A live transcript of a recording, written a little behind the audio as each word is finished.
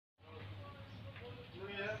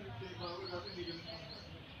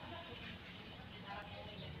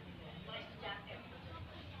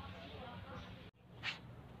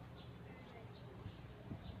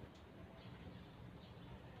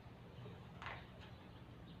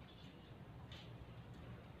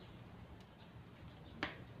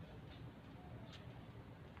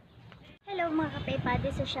mga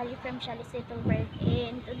kapaypade, sa Shally from Shally Cebu Tour,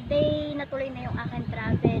 and today natuloy na yung aking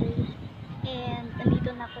travel and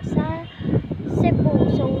nandito na ako sa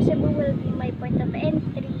Cebu. So Cebu will be my point of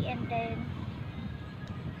entry, and then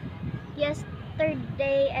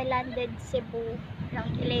yesterday I landed Cebu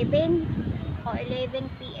around 11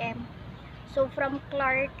 p.m. So from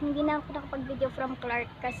Clark, hindi na ako nakapag-video from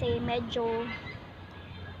Clark kasi medyo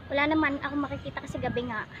wala naman ako makikita kasi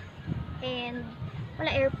gabi nga, and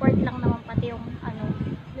wala, airport lang naman pati yung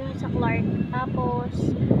yun sa Clark. Tapos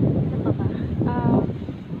ano pa ba,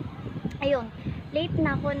 ayun, late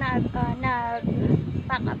na ako nag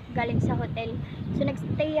pack up galing sa hotel. So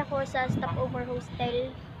nagstay ako sa stopover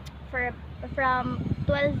hostel from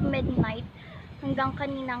 12 midnight hanggang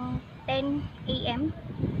kaninang 10 a.m.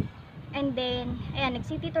 And then ayan, nag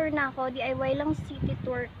city tour na ako. DIY lang city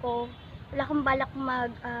tour ko. Wala akong balak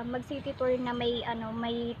mag city tour na may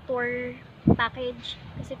may tour package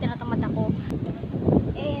kasi tinatamad ako,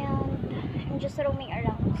 and I'm just roaming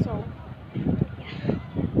around. So yeah.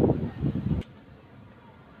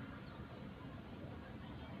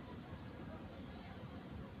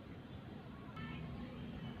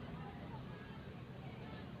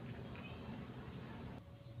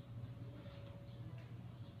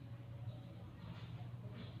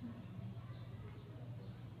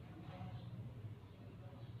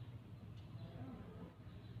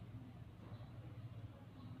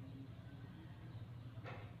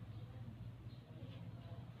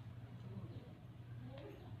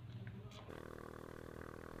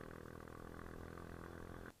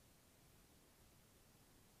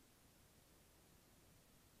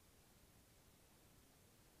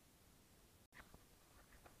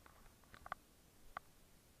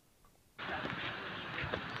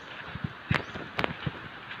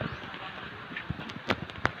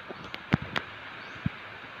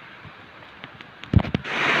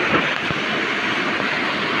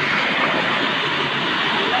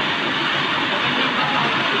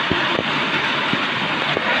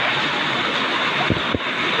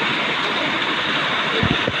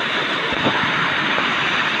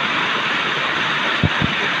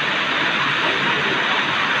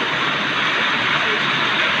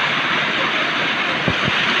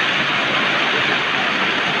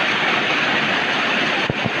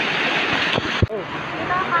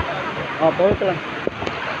 Pulot lang.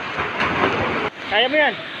 Kaya mo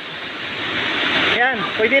yan. Yan,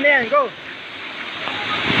 pwede na yan. Go.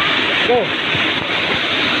 Go.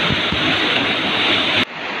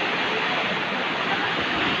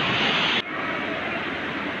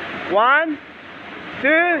 One,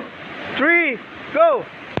 two, three, go.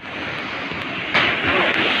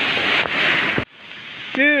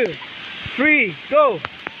 2, 3, go.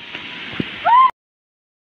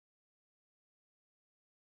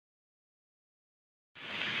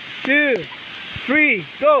 Two, three,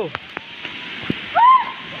 go!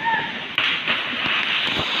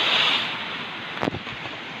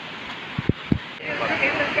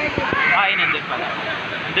 Nandun pala.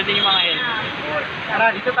 Nandun din yung mga helmet. Tara,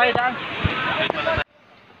 dito tayo daan.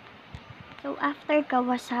 So after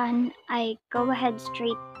Kawasan, I go ahead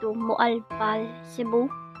straight to Moalpal, Cebu,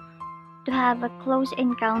 to have a close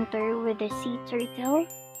encounter with the sea turtle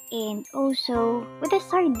and also with the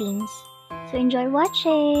sardines. So enjoy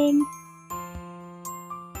watching!